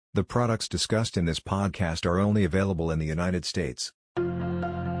The products discussed in this podcast are only available in the United States.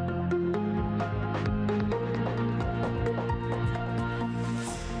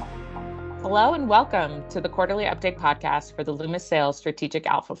 Hello and welcome to the quarterly update podcast for the Loomis Sayles Strategic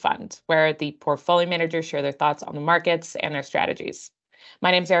Alpha Fund, where the portfolio managers share their thoughts on the markets and their strategies.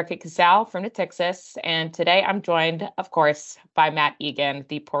 My name is Erica Casal from Natixis, and today I'm joined, of course, by Matt Eagan,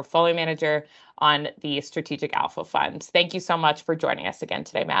 the portfolio manager on the Strategic Alpha Fund. Thank you so much for joining us again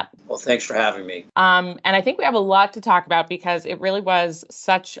today, Matt. Well, thanks for having me. And I think we have a lot to talk about because it really was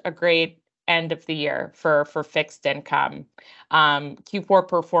such a great end of the year for fixed income. Q4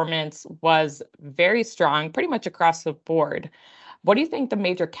 performance was very strong, pretty much across the board. What do you think the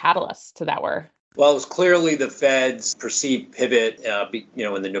major catalysts to that were? Well, it was clearly the Fed's perceived pivot,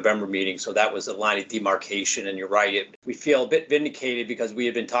 in the November meeting. So that was a line of demarcation. And you're right, we feel a bit vindicated because we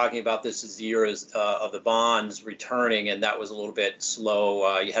had been talking about this as the year of the bonds returning, and that was a little bit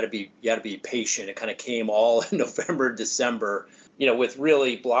slow. You had to be patient. It kind of came all in November, December, with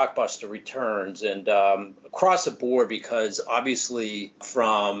really blockbuster returns and across the board, because obviously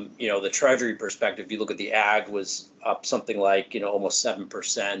from, the Treasury perspective, if you look at the ag was up something like, almost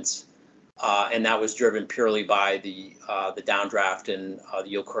 7%. And that was driven purely by the downdraft and the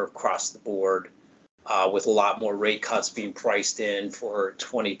yield curve across the board, with a lot more rate cuts being priced in for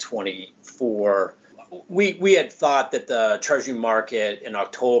 2024. We had thought that the Treasury market in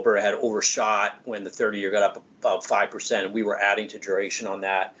October had overshot when the 30-year got up about 5%, and we were adding to duration on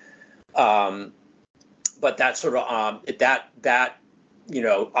that. But that sort of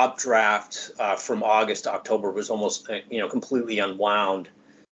updraft from August to October was almost completely unwound.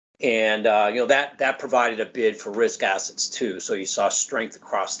 And, that provided a bid for risk assets, too. So you saw strength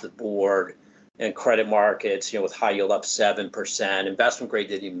across the board in credit markets, with high yield up 7%. Investment grade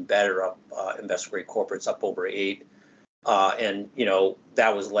did even better, up investment grade corporates up over 8%. And,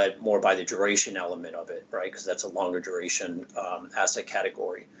 that was led more by the duration element of it, right? Because that's a longer duration asset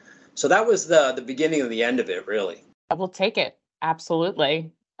category. So that was the beginning of the end of it, really. I will take it.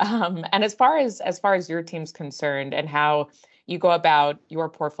 Absolutely. And as far as your team's concerned and how you go about your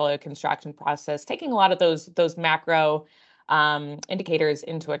portfolio construction process, taking a lot of those macro indicators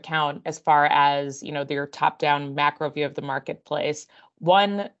into account as far as, your top-down macro view of the marketplace.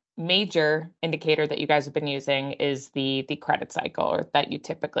 One major indicator that you guys have been using is the credit cycle, or that you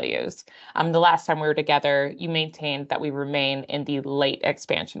typically use. The last time we were together, you maintained that we remain in the late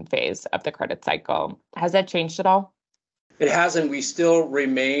expansion phase of the credit cycle. Has that changed at all? It hasn't. We still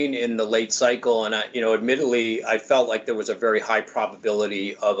remain in the late cycle, and admittedly, I felt like there was a very high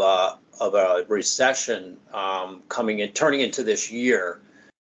probability of a recession turning into this year.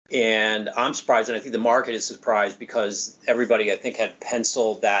 And I'm surprised, and I think the market is surprised, because everybody, I think, had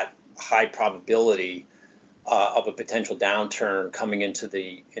penciled that high probability of a potential downturn coming into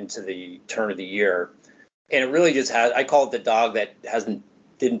the turn of the year. And it really just has. I call it the dog that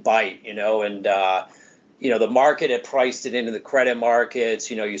didn't bite, and. The market had priced it into the credit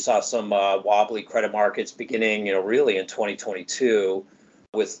markets. You saw some wobbly credit markets beginning, really in 2022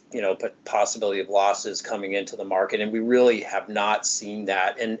 with, possibility of losses coming into the market. And we really have not seen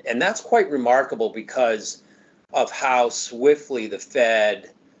that. And that's quite remarkable because of how swiftly the Fed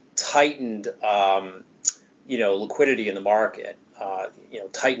tightened, liquidity in the market,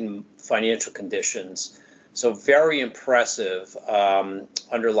 tightened financial conditions. So very impressive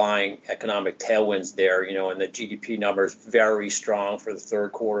underlying economic tailwinds there, and the GDP numbers very strong for the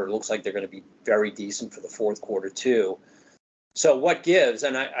third quarter. It looks like they're going to be very decent for the fourth quarter, too. So what gives?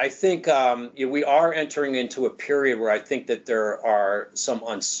 And I think we are entering into a period where I think that there are some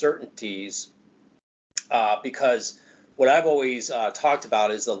uncertainties because what I've always talked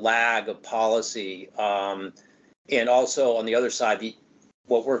about is the lag of policy, and also on the other side,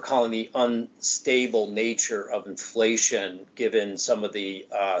 what we're calling the unstable nature of inflation, given some of the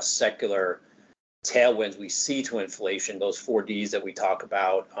secular tailwinds we see to inflation, those 4 Ds that we talk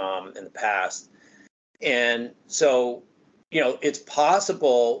about in the past. And so, it's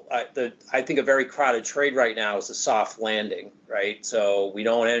possible. I think a very crowded trade right now is a soft landing, right? So we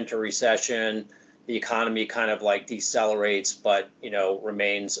don't enter recession. The economy kind of like decelerates, but,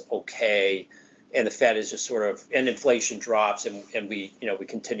 remains okay. And the Fed is just sort of, and inflation drops, and we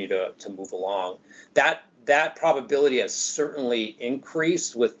continue to move along. That probability has certainly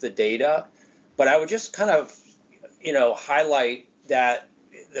increased with the data, but I would just kind of, highlight that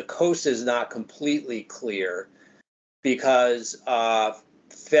the coast is not completely clear because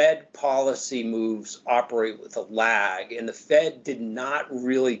Fed policy moves operate with a lag, and the Fed did not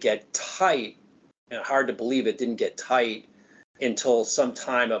really get tight. Hard to believe it didn't get tight until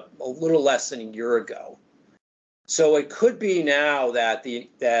sometime a little less than a year ago. So it could be now that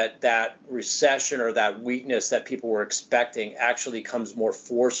that recession or that weakness that people were expecting actually comes more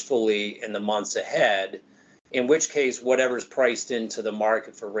forcefully in the months ahead, in which case whatever's priced into the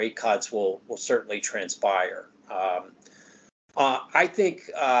market for rate cuts will certainly transpire. I think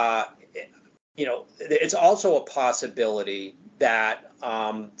it's also a possibility that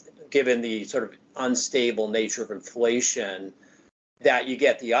given the sort of unstable nature of inflation, that you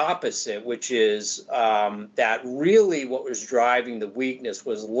get the opposite, which is that really what was driving the weakness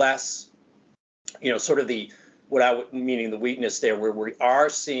was less, sort of meaning the weakness there, where we are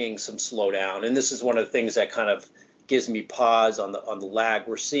seeing some slowdown. And this is one of the things that kind of gives me pause on the lag.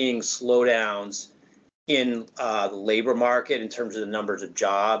 We're seeing slowdowns in the labor market in terms of the numbers of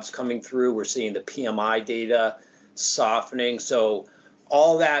jobs coming through. We're seeing the PMI data softening. So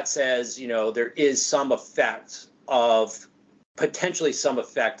all that says, there is some effect of potentially some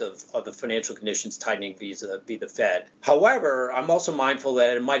effect of the financial conditions tightening via the Fed. However, I'm also mindful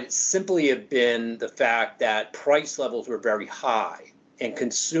that it might simply have been the fact that price levels were very high and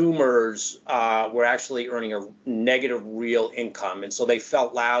consumers were actually earning a negative real income. And so they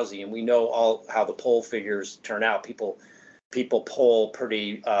felt lousy. And we know all how the poll figures turn out. People poll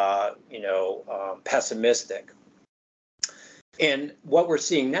pretty, pessimistic. And what we're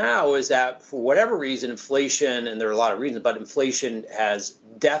seeing now is that for whatever reason, inflation, and there are a lot of reasons, but inflation has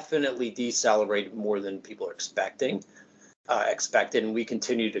definitely decelerated more than people are expected, and we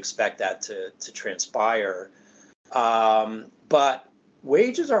continue to expect that to transpire. But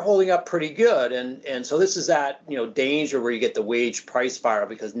wages are holding up pretty good, and so this is that danger where you get the wage price spiral,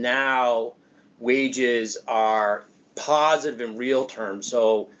 because now wages are positive in real terms.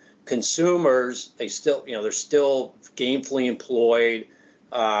 So consumers, they're still gainfully employed.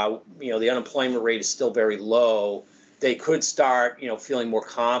 The unemployment rate is still very low. They could start, feeling more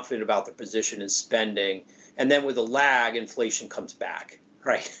confident about their position in spending. And then with a lag, inflation comes back,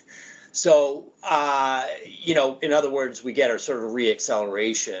 right? So, in other words, we get a sort of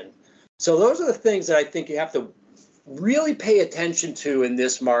reacceleration. So those are the things that I think you have to really pay attention to in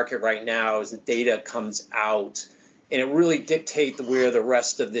this market right now as the data comes out, and it really dictates where the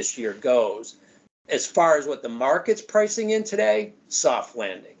rest of this year goes. As far as what the market's pricing in today, soft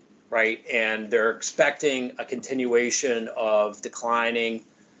landing, right? And they're expecting a continuation of declining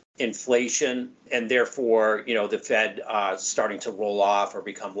inflation, and therefore, the Fed starting to roll off or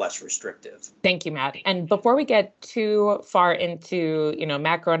become less restrictive. Thank you, Matt. And before we get too far into,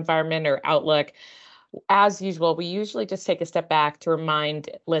 macro environment or outlook, as usual, we usually just take a step back to remind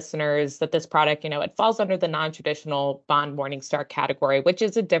listeners that this product, it falls under the non-traditional bond Morningstar category, which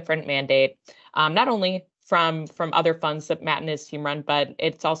is a different mandate, not only from other funds that Matt and his team run, but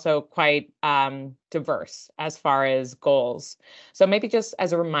it's also quite diverse as far as goals. So maybe just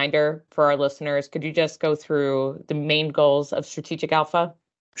as a reminder for our listeners, could you just go through the main goals of Strategic Alpha?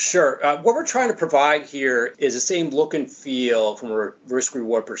 Sure. What we're trying to provide here is the same look and feel from a risk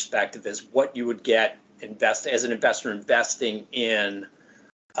reward perspective as what you would get as an investor investing in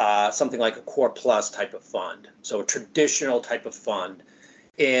something like a core plus type of fund, so a traditional type of fund.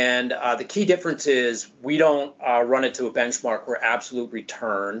 And the key difference is we don't run it to a benchmark. We're absolute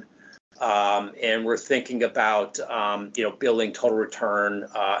return, and we're thinking about building total return,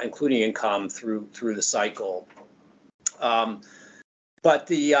 including income through the cycle. But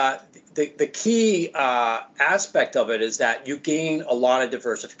the key aspect of it is that you gain a lot of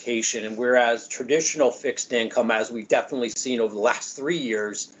diversification, and whereas traditional fixed income, as we've definitely seen over the last 3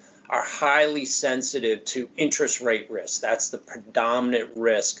 years, are highly sensitive to interest rate risk. That's the predominant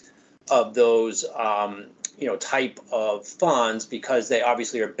risk of those type of funds, because they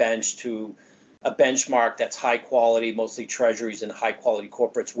obviously are benched to a benchmark that's high quality, mostly treasuries and high quality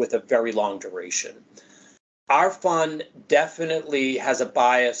corporates with a very long duration. Our fund definitely has a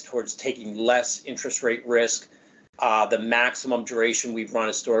bias towards taking less interest rate risk. The maximum duration we've run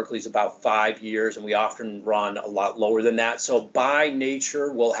historically is about 5 years, and we often run a lot lower than that. So by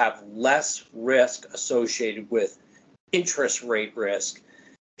nature, we'll have less risk associated with interest rate risk,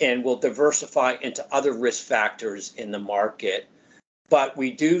 and we'll diversify into other risk factors in the market. But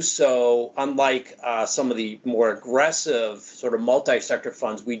we do so, unlike some of the more aggressive sort of multi-sector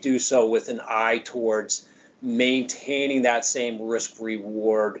funds, we do so with an eye towards maintaining that same risk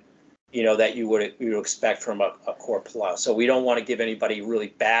reward, that you would expect from a core plus. So we don't want to give anybody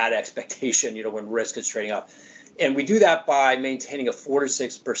really bad expectation, when risk is trading up. And we do that by maintaining a 4 to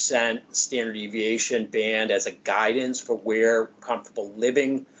 6% standard deviation band as a guidance for where we're comfortable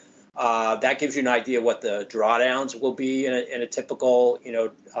living. That gives you an idea what the drawdowns will be in a typical,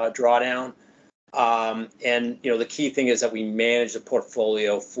 drawdown. And the key thing is that we manage the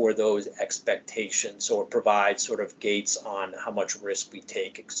portfolio for those expectations. So it provides sort of gates on how much risk we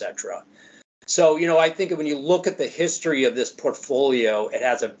take, et cetera. So, I think when you look at the history of this portfolio, it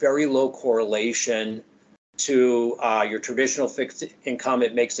has a very low correlation to your traditional fixed income.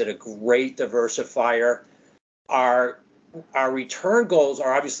 It makes it a great diversifier. Our return goals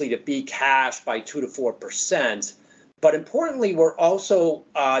are obviously to beat cash by 2 to 4%. But importantly, we're also,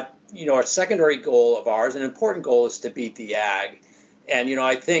 our secondary goal of ours, an important goal, is to beat the ag. And,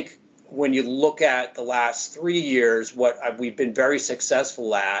 I think when you look at the last 3 years, what we've been very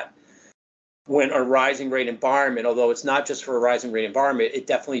successful at when a rising rate environment, although it's not just for a rising rate environment, it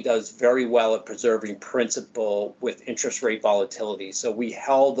definitely does very well at preserving principal with interest rate volatility. So we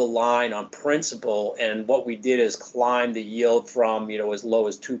held the line on principal, and what we did is climb the yield from, as low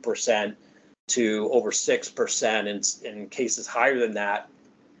as 2% to over 6%, in cases higher than that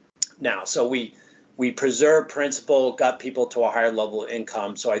now. So we preserved principal, got people to a higher level of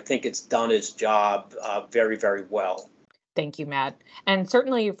income. So I think it's done its job very, very well. Thank you, Matt. And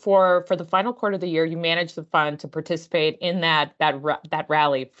certainly for the final quarter of the year, you managed the fund to participate in that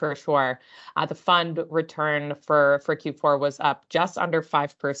rally for sure. The fund return for Q4 was up just under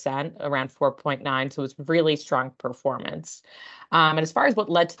 5%, around 4.9. So it was really strong performance. And as far as what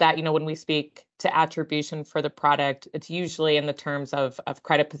led to that, when we speak to attribution for the product, it's usually in the terms of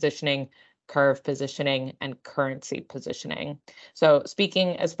credit positioning, curve positioning, and currency positioning. So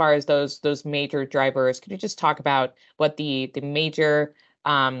speaking as far as those major drivers, could you just talk about what the major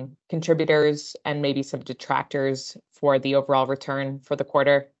contributors and maybe some detractors for the overall return for the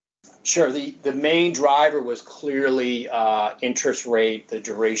quarter? Sure. The main driver was clearly interest rate, the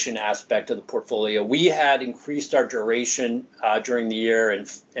duration aspect of the portfolio. We had increased our duration during the year,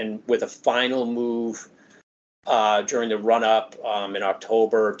 and with a final move during the run-up in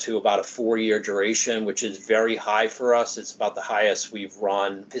October to about a 4-year duration, which is very high for us. It's about the highest we've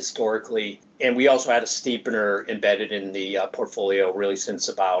run historically. And we also had a steepener embedded in the portfolio really since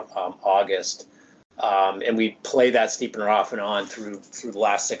about August. And we play that steepener off and on through the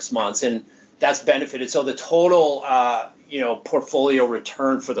last 6 months. And that's benefited. So the total portfolio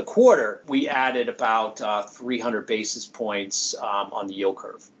return for the quarter, we added about 300 basis points on the yield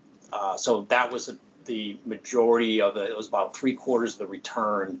curve. So that was the majority of it. It was about 3/4 of the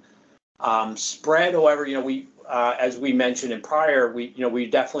return. Spread, however, we as we mentioned in prior, we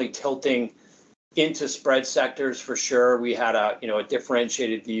definitely tilting into spread sectors for sure. We had a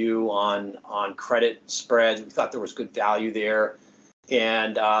differentiated view on credit spreads. We thought there was good value there,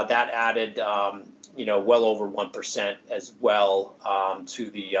 and that added well over 1% as well to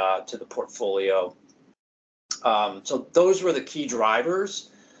the portfolio. So those were the key drivers.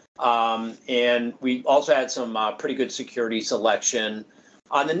 And we also had some pretty good security selection.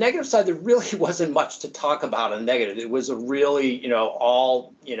 On the negative side, there really wasn't much to talk about on negative. It was a really,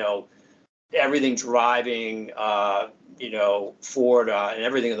 everything driving, forward and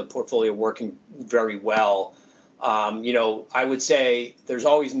everything in the portfolio working very well. I would say there's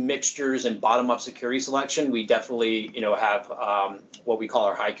always mixtures in bottom-up security selection. We definitely, have what we call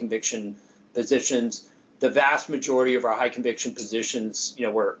our high conviction positions. The vast majority of our high conviction positions,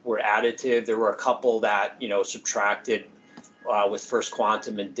 were additive. There were a couple that, subtracted, with First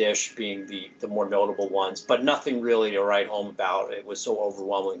Quantum and Dish being the more notable ones, but nothing really to write home about. It was so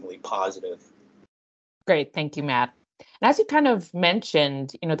overwhelmingly positive. Great. Thank you, Matt. And as you kind of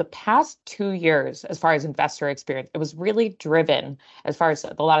mentioned, the past 2 years, as far as investor experience, it was really driven as far as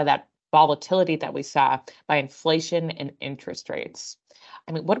a lot of that volatility that we saw by inflation and interest rates.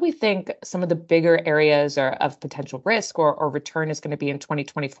 I mean, what do we think some of the bigger areas are of potential risk or return is going to be in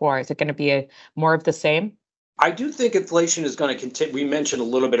 2024? Is it going to be more of the same? I do think inflation is going to continue. We mentioned a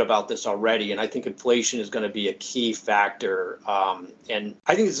little bit about this already, and I think inflation is going to be a key factor. And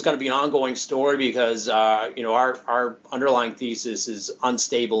I think this is going to be an ongoing story because, our underlying thesis is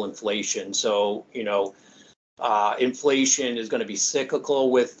unstable inflation. So, inflation is going to be cyclical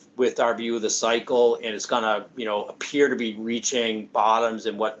with our view of the cycle, and it's going to, appear to be reaching bottoms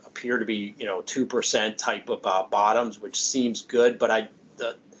and what appear to be, 2% type of bottoms, which seems good. But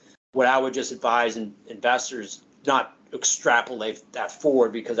what I would just advise investors not extrapolate that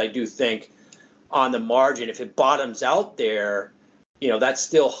forward, because I do think on the margin, if it bottoms out there, that's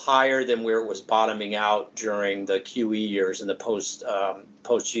still higher than where it was bottoming out during the QE years and the post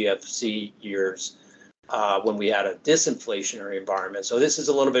GFC years. When we had a disinflationary environment. So this is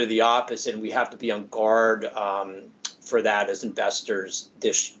a little bit of the opposite, and we have to be on guard for that as investors,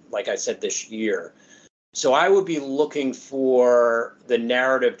 like I said, this year. So I would be looking for the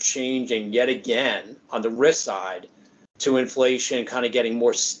narrative changing yet again on the risk side to inflation kind of getting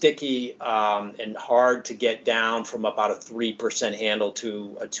more sticky and hard to get down from about a 3% handle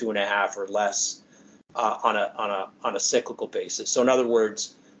to a 2.5 or less on a cyclical basis. So in other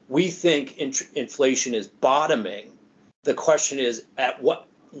words, we think inflation is bottoming. The question is, at what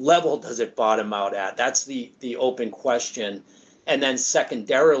level does it bottom out at? That's the open question. And then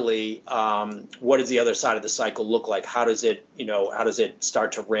secondarily, what does the other side of the cycle look like? How does it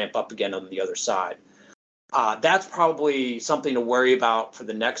start to ramp up again on the other side? That's probably something to worry about for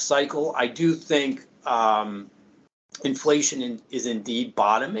the next cycle. I do think inflation is indeed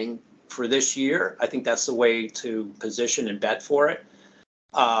bottoming for this year. I think that's the way to position and bet for it.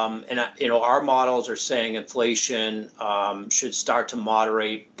 Our models are saying inflation should start to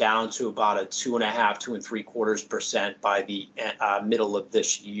moderate down to about a 2.5%, 2.75% by the middle of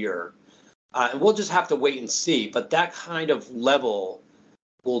this year. And we'll just have to wait and see. But that kind of level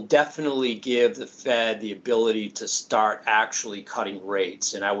will definitely give the Fed the ability to start actually cutting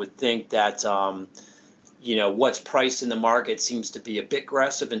rates. And I would think that, what's priced in the market seems to be a bit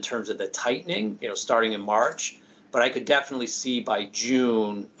aggressive in terms of the tightening, starting in March. But I could definitely see by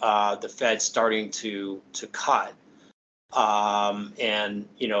June the Fed starting to cut, and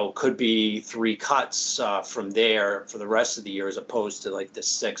could be 3 cuts from there for the rest of the year, as opposed to like the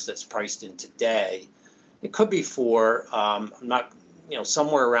 6 that's priced in today. It could be 4. I'm not,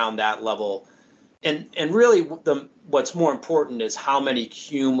 somewhere around that level. And really, what's more important is how many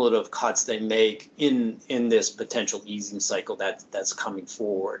cumulative cuts they make in this potential easing cycle that's coming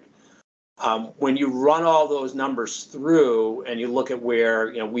forward. When you run all those numbers through and you look at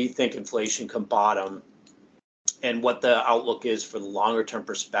where we think inflation can bottom and what the outlook is for the longer term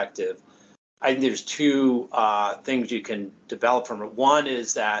perspective, I think there's 2 things you can develop from it. One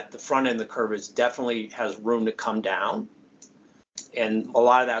is that the front end of the curve definitely has room to come down, and a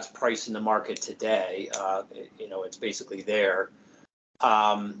lot of that's priced in the market today. It's basically there.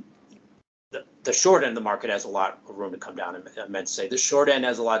 The short end of the market has a lot of room to come down. I meant to say the short end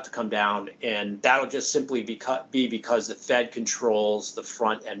has a lot to come down, and that'll just simply be because the Fed controls the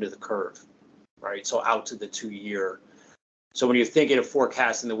front end of the curve, right? So out to the 2-year. So when you're thinking of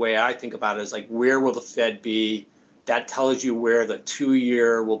forecasting, the way I think about it is like, where will the Fed be? That tells you where the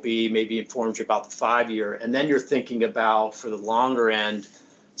 2-year will be, maybe informs you about the 5-year. And then you're thinking about, for the longer end,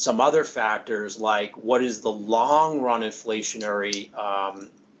 some other factors like, what is the long run inflationary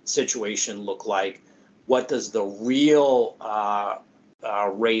situation look like? What does the real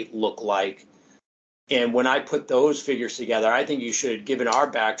rate look like? And when I put those figures together, I think you should, given our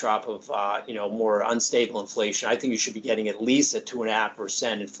backdrop of more unstable inflation, I think you should be getting at least a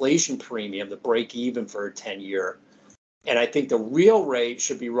 2.5% inflation premium to break even for a 10-year. And I think the real rate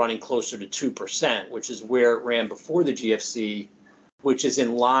should be running closer to 2%, which is where it ran before the GFC, which is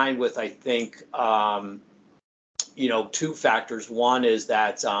in line with, I think, 2 factors. One is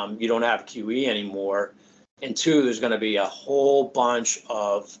that you don't have QE anymore. And 2, there's going to be a whole bunch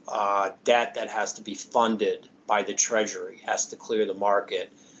of debt that has to be funded by the Treasury, has to clear the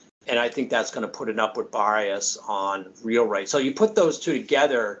market. And I think that's going to put an upward bias on real rates. So you put those 2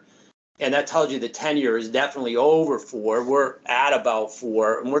 together, and that tells you the 10-year is definitely over 4. We're at about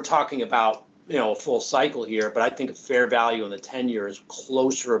 4, and we're talking about a full cycle here. But I think a fair value on the 10-year is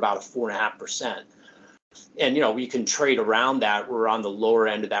closer to about a 4.5%. And, we can trade around that. We're on the lower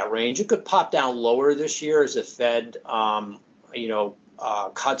end of that range. It could pop down lower this year as the Fed,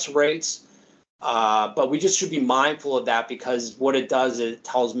 cuts rates. But we just should be mindful of that, because what it does, it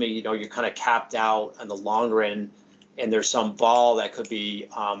tells me, you're kind of capped out on the longer end, and there's some vol that could be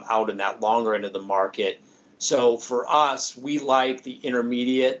out in that longer end of the market. So for us, we like the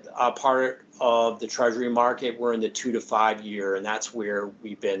intermediate part of the Treasury market. We're in the 2 to 5 year, and that's where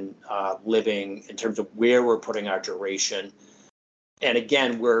we've been living in terms of where we're putting our duration. And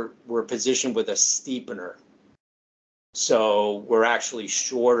again, we're positioned with a steepener. So we're actually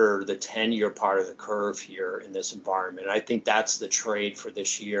shorter the 10-year part of the curve here in this environment. And I think that's the trade for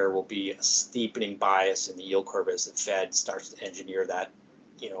this year, will be a steepening bias in the yield curve as the Fed starts to engineer that,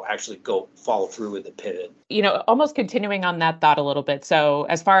 actually follow through with the pivot. Almost continuing on that thought a little bit. So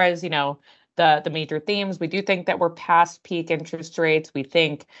as far as, the major themes, we do think that we're past peak interest rates. We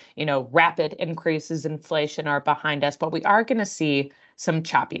think, rapid increases in inflation are behind us, but we are going to see some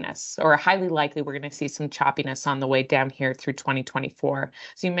choppiness, or highly likely we're going to see some choppiness on the way down here through 2024.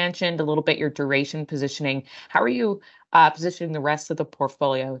 So you mentioned a little bit your duration positioning. How are you positioning the rest of the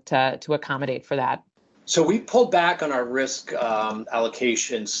portfolio to accommodate for that? So we pulled back on our risk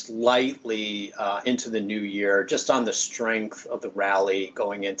allocation slightly into the new year, just on the strength of the rally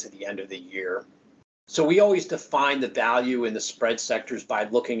going into the end of the year. So we always define the value in the spread sectors by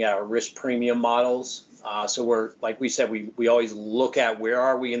looking at our risk premium models. So we're, like we said, we always look at where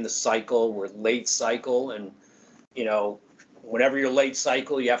are we in the cycle. We're late cycle, and whenever you're late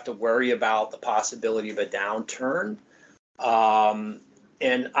cycle, you have to worry about the possibility of a downturn.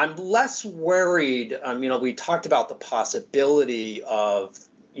 And I'm less worried. We talked about the possibility of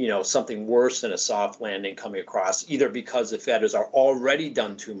something worse than a soft landing coming across, either because the Fed has already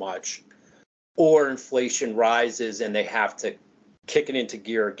done too much, or inflation rises and they have to kick it into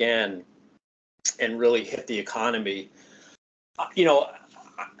gear again and really hit the economy.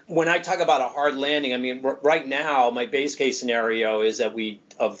 When I talk about a hard landing, right now, my base case scenario is that we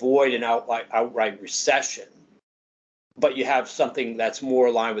avoid an outright recession, but you have something that's more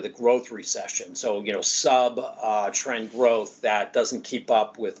aligned with a growth recession. So, trend growth that doesn't keep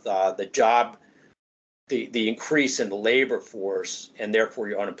up with the increase in the labor force, and therefore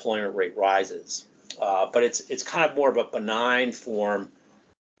your unemployment rate rises. But it's kind of more of a benign form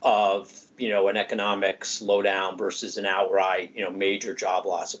of an economic slowdown versus an outright major job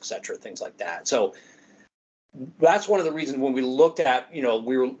loss, et cetera, things like that. So that's one of the reasons when we looked at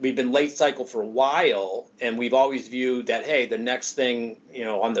we've been late cycle for a while, and we've always viewed that, hey, the next thing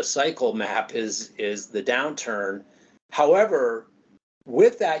on the cycle map is the downturn. However,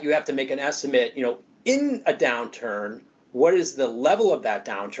 with that, you have to make an estimate in a downturn, what is the level of that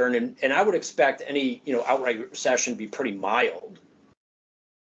downturn, and I would expect any outright recession to be pretty mild.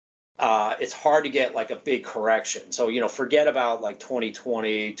 It's hard to get like a big correction. So, forget about like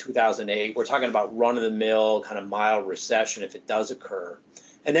 2020, 2008. We're talking about run-of-the-mill kind of mild recession if it does occur.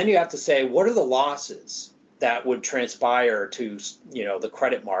 And then you have to say, what are the losses that would transpire to, the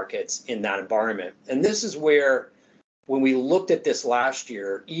credit markets in that environment? And this is where, when we looked at this last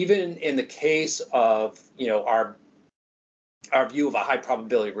year, even in the case of, our view of a high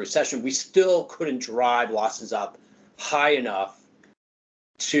probability of recession, we still couldn't drive losses up high enough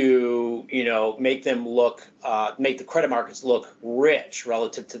to make the credit markets look rich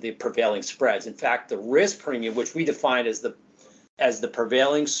relative to the prevailing spreads. In fact, the risk premium, which we define as the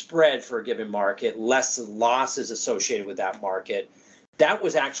prevailing spread for a given market less the losses associated with that market, that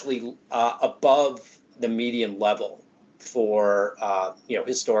was actually above the median level for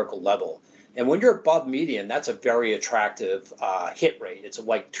historical level. And when you're above median, that's a very attractive hit rate. It's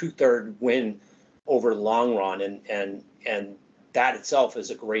like 2/3 win over the long run, and that itself is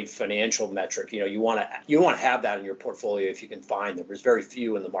a great financial metric. You want to have that in your portfolio if you can find them. There's very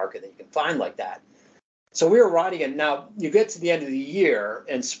few in the market that you can find like that. So we were riding it. Now you get to the end of the year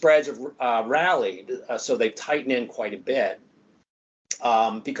and spreads have rallied, so they've tightened in quite a bit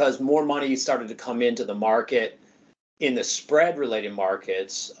because more money started to come into the market in the spread-related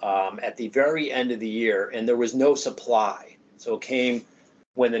markets at the very end of the year, and there was no supply. So it came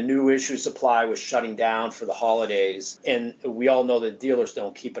when the new issue supply was shutting down for the holidays, and we all know that dealers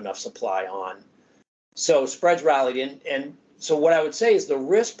don't keep enough supply on. So spreads rallied, and so what I would say is the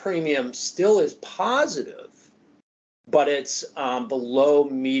risk premium still is positive, but it's below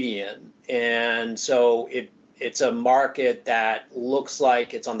median, and so it's a market that looks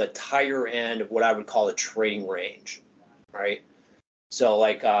like it's on the tighter end of what I would call a trading range, right? So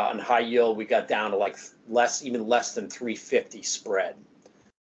like on high yield, we got down to like even less than 350 spread.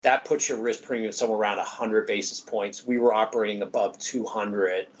 That puts your risk premium somewhere around 100 basis points. We were operating above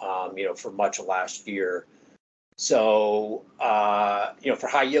 200, for much of last year. So, for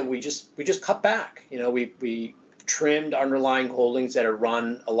high yield, we just cut back. We trimmed underlying holdings that had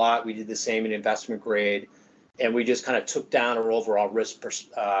run a lot. We did the same in investment grade, and we just kind of took down our overall risk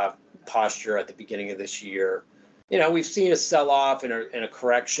posture at the beginning of this year. We've seen a sell-off and a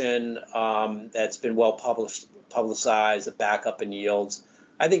correction that's been well publicized, a backup in yields.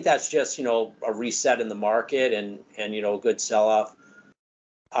 I think that's just, a reset in the market and a good sell-off.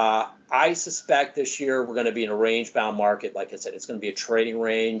 I suspect this year we're going to be in a range-bound market. Like I said, it's going to be a trading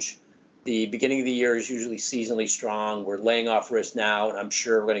range. The beginning of the year is usually seasonally strong. We're laying off risk now, and I'm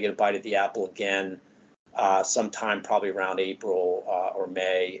sure we're going to get a bite at the apple again sometime probably around April or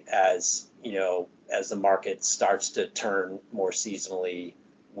May as the market starts to turn more seasonally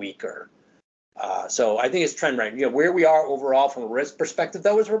weaker. So I think it's trend right. Where we are overall from a risk perspective,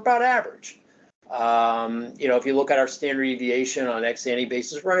 though, is we're about average. If you look at our standard deviation on ex-ante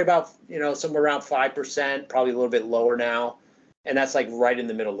basis, we're running about, somewhere around 5%, probably a little bit lower now. And that's like right in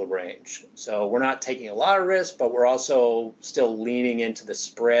the middle of the range. So we're not taking a lot of risk, but we're also still leaning into the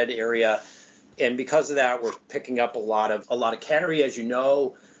spread area. And because of that, we're picking up a lot of carry, as you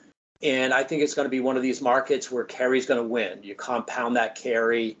know. And I think it's going to be one of these markets where carry is going to win. You compound that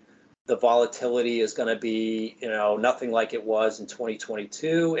carry. The volatility is going to be, nothing like it was in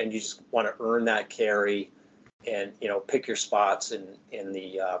 2022, and you just want to earn that carry and pick your spots in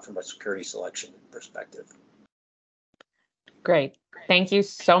the from a security selection perspective. Great. Thank you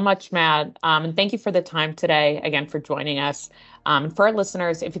so much, Matt. And thank you for the time today, again, for joining us. And for our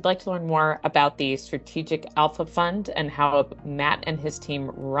listeners, if you'd like to learn more about the Strategic Alpha Fund and how Matt and his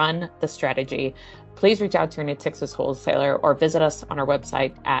team run the strategy, please reach out to your Natixis wholesaler or visit us on our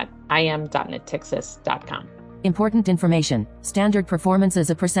website at im.natixis.com. Important information. Standard performance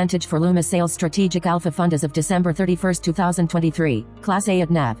as a percentage for Loomis Sayles Strategic Alpha Fund as of December 31, 2023. Class A at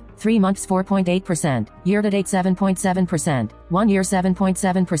NAV. 3 months 4.8%. Year-to-date 7.7%. 1 year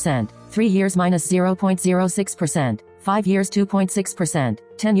 7.7%. 3 years minus 0.06%. 5 years 2.6%.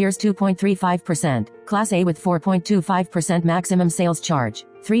 10 years 2.35%. Class A with 4.25% maximum sales charge.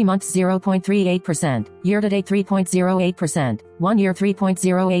 3 months 0.38%. Year-to-date 3.08%. 1 year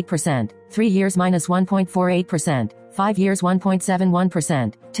 3.08%. 3 years minus 1.48%. 5 years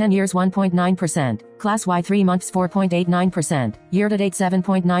 1.71%. 10 years 1.9%. Class Y 3 months 4.89%. Year-to-date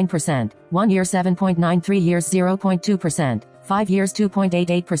 7.9%. 1 year 7.9. 3 years 0.2%. 5 years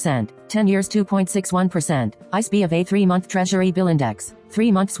 2.88%, 10 years 2.61%, ICE-B of A 3-month Treasury Bill Index,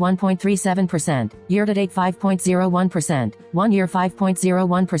 3 months 1.37%, year-to-date 5.01%, 1 year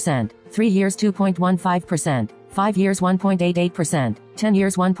 5.01%, 3 years 2.15%, 5 years 1.88%, 10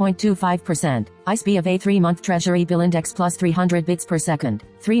 years 1.25%, ICE-B of A 3-month Treasury Bill Index plus 300 bits per second,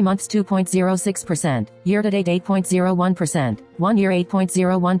 3 months 2.06%, year-to-date 8.01%, 1 year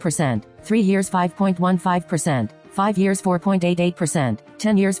 8.01%, 3 years 5.15%, 5 years 4.88%,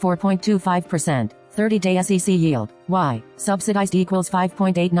 10 years 4.25%, 30-day SEC yield, Y, subsidized equals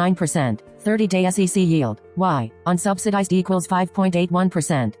 5.89%, 30-day SEC yield, Y, unsubsidized equals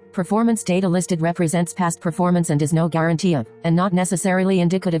 5.81%. Performance data listed represents past performance and is no guarantee of, and not necessarily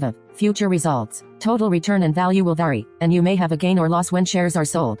indicative of, future results. Total return and value will vary, and you may have a gain or loss when shares are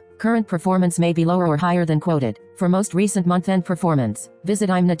sold. Current performance may be lower or higher than quoted. For most recent month-end performance, visit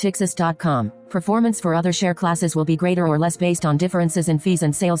imnatixis.com. Performance for other share classes will be greater or less based on differences in fees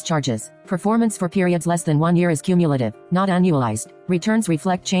and sales charges. Performance for periods less than 1 year is cumulative, not annualized. Returns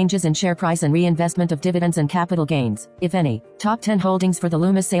reflect changes in share price and reinvestment of dividends and capital gains, if any. Top 10 holdings for the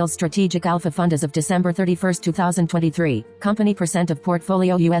Loomis Sayles Strategic Alpha Fund as of December 31, 2023. Company percent of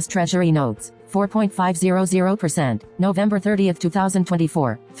portfolio U.S. Treasury notes. 4.500%. November 30,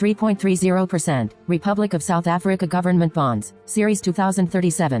 2024, 3.30%. Republic of South Africa Government Bonds, Series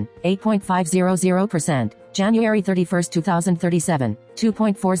 2037, 8.500%. January 31, 2037,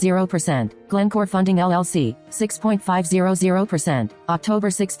 2.40%. Glencore Funding LLC, 6.500%. October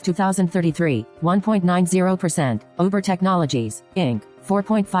 6, 2033, 1.90%. Uber Technologies, Inc.,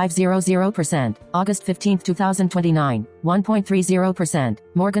 4.500%. August 15, 2029, 1.30%.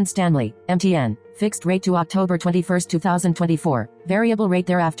 Morgan Stanley, MTN, fixed rate to October 21, 2024, variable rate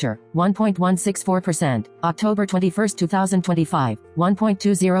thereafter, 1.164%. October 21, 2025,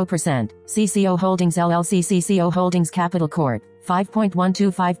 1.20%. CCO Holdings LLC CCO Holdings Capital Corp,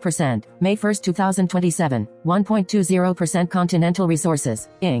 5.125%. May 1, 2027, 1.20%. Continental Resources,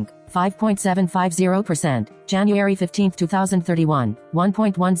 Inc., 5.750%. January 15, 2031,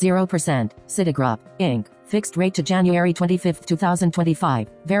 1.10%. Citigroup, Inc., fixed rate to January 25, 2025,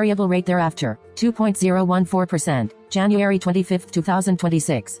 variable rate thereafter, 2.014%. January 25,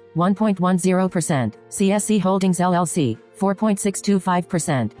 2026, 1.10%. CSC Holdings LLC,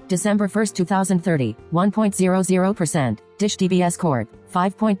 4.625%. December 1, 2030, 1.00%. Dish DBS Corp,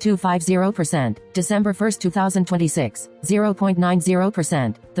 5.250%. December 1, 2026,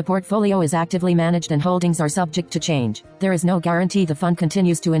 0.90%. The portfolio is actively managed and holdings are subject to change. There is no guarantee the fund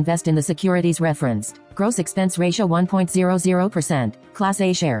continues to invest in the securities referenced. Gross expense ratio 1.00%. Class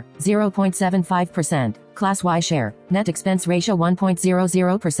A share, 0.75%. Class Y share, net expense ratio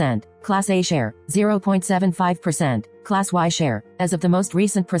 1.00%. Class A share, 0.75%. Class Y share. As of the most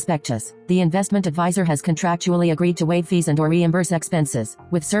recent prospectus, the investment advisor has contractually agreed to waive fees and/or reimburse expenses,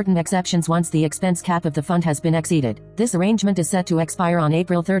 with certain exceptions once the expense cap of the fund has been exceeded. This arrangement is set to expire on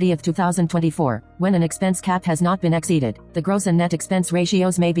April 30, 2024. When an expense cap has not been exceeded, the gross and net expense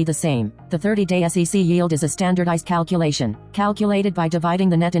ratios may be the same. The 30-day SEC yield is a standardized calculation, calculated by dividing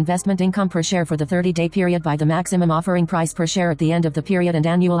the net investment income per share for the 30-day period by the maximum offering price per share at the end of the period and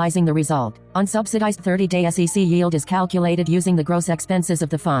annualizing the result. Unsubsidized 30-day SEC yield is calculated using the gross expenses of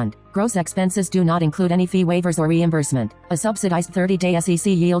the fund. Gross expenses do not include any fee waivers or reimbursement. A subsidized 30-day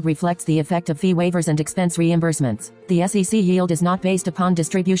SEC yield reflects the effect of fee waivers and expense reimbursements. The SEC yield is not based upon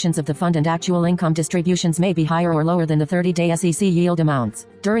distributions of the fund, and actual income distributions may be higher or lower than the 30-day SEC yield amounts.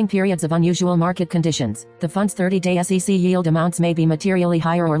 During periods of unusual market conditions, the fund's 30-day SEC yield amounts may be materially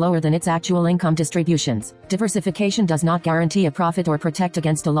higher or lower than its actual income distributions. Diversification does not guarantee a profit or protect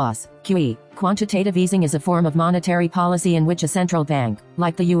against a loss. QE. Quantitative easing is a form of monetary policy in which a central bank,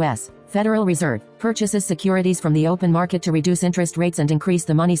 like the U.S. Federal Reserve, purchases securities from the open market to reduce interest rates and increase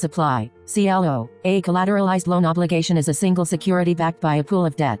the money supply. CLO. A collateralized loan obligation is a single security backed by a pool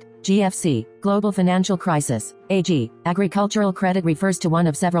of debt. GFC. Global financial crisis. AG. Agricultural credit refers to one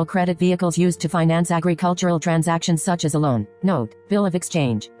of several credit vehicles used to finance agricultural transactions, such as a loan, note, bill of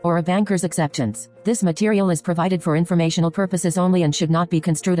exchange, or a banker's acceptance. This material is provided for informational purposes only and should not be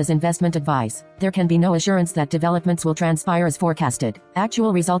construed as investment advice. There can be no assurance that developments will transpire as forecasted.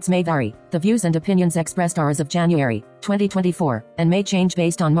 Actual results may vary. The views and opinions expressed are as of January 2024, and may change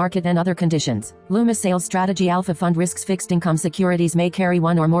based on market and other conditions. Loomis Sayles Strategy Alpha Fund risks. Fixed income securities may carry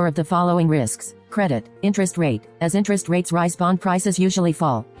one or more of the following risks. Credit, interest rate. As interest rates rise, bond prices usually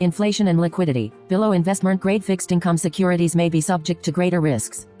fall. Inflation and liquidity. Below investment-grade fixed income securities may be subject to greater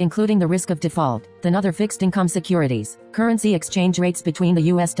risks, including the risk of default, than other fixed income securities. Currency exchange rates between the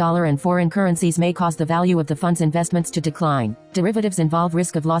US dollar and foreign currencies may cause the value of the fund's investments to decline. Derivatives involve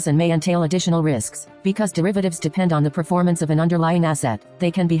risk of loss and may entail additional risks. Because derivatives depend on the performance of an underlying asset, they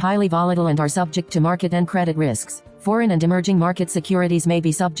can be highly volatile and are subject to market and credit risks. Foreign and emerging market securities may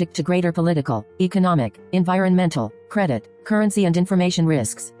be subject to greater political, economic, environmental, credit, currency and information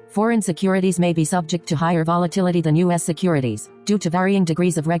risks. Foreign securities may be subject to higher volatility than U.S. securities, due to varying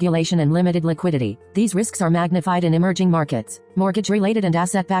degrees of regulation and limited liquidity. These risks are magnified in emerging markets. Mortgage-related and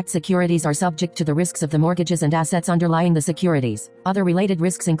asset-backed securities are subject to the risks of the mortgages and assets underlying the securities. Other related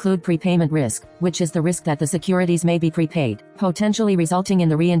risks include prepayment risk, which is the risk that the securities may be prepaid, potentially resulting in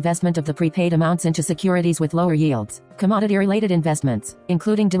the reinvestment of the prepaid amounts into securities with lower yields. Commodity-related investments,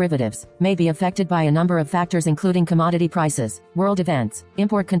 including derivatives, may be affected by a number of factors including commodity prices, world events,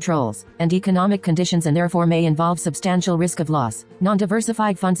 import controls, and economic conditions, and therefore may involve substantial risk of loss.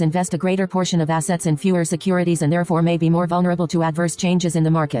 Non-diversified funds invest a greater portion of assets in fewer securities and therefore may be more vulnerable to adverse changes in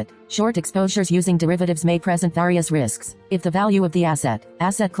the market. Short exposures using derivatives may present various risks. If the value of the asset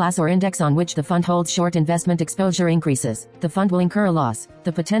class or index on which the fund holds short investment exposure increases, the fund will incur a loss.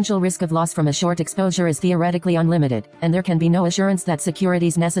 The potential risk of loss from a short exposure is theoretically unlimited, and there can be no assurance that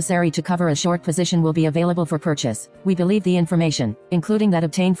securities necessary to cover a short position will be available for purchase. We believe the information, including that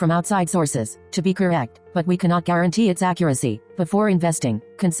obtained from outside sources, to be correct, but we cannot guarantee its accuracy. Before investing,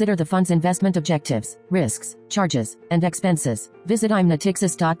 consider the fund's investment objectives, risks, charges, and expenses. Visit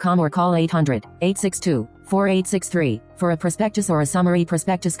imnatixis.com or call 800-862-4863 for a prospectus or a summary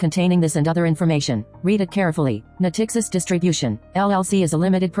prospectus containing this and other information. Read it carefully. Natixis Distribution, LLC is a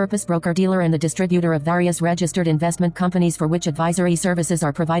limited-purpose broker-dealer and the distributor of various registered investment companies for which advisory services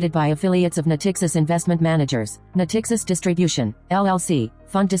are provided by affiliates of Natixis Investment Managers. Natixis Distribution, LLC,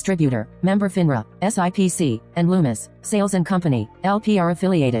 Fund Distributor, Member FINRA, SIPC, and Loomis Sayles & Company, LP are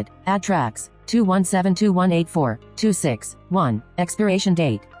affiliated. Adtrax 2172184-26-1. Expiration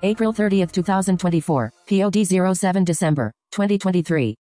date, April 30, 2024. POD 07 December 2023.